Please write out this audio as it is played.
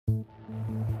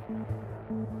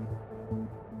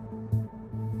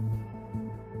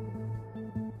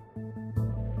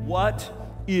what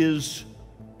is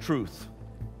truth?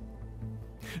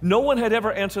 No one had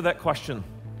ever answered that question.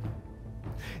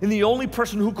 And the only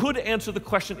person who could answer the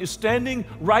question is standing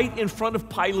right in front of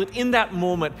Pilate in that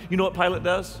moment. You know what Pilate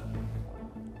does?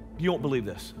 You won't believe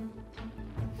this.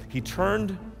 He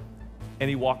turned and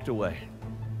he walked away.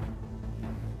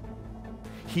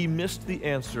 He missed the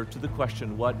answer to the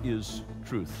question, what is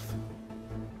truth?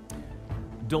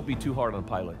 Don't be too hard on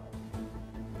Pilate.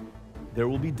 There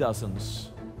will be dozens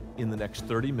in the next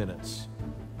 30 minutes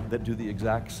that do the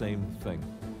exact same thing.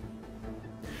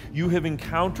 You have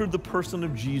encountered the person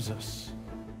of Jesus.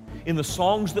 In the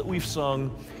songs that we've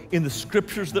sung, in the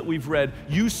scriptures that we've read,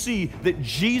 you see that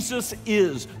Jesus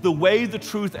is the way, the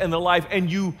truth, and the life,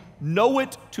 and you know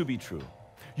it to be true.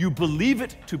 You believe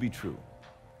it to be true,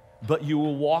 but you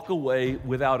will walk away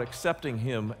without accepting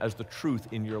Him as the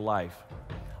truth in your life.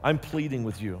 I'm pleading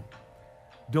with you.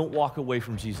 Don't walk away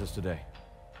from Jesus today.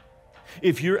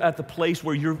 If you're at the place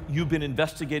where you've been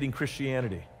investigating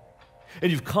Christianity, and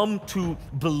you've come to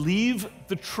believe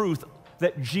the truth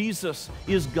that Jesus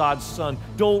is God's Son,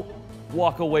 don't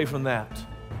walk away from that.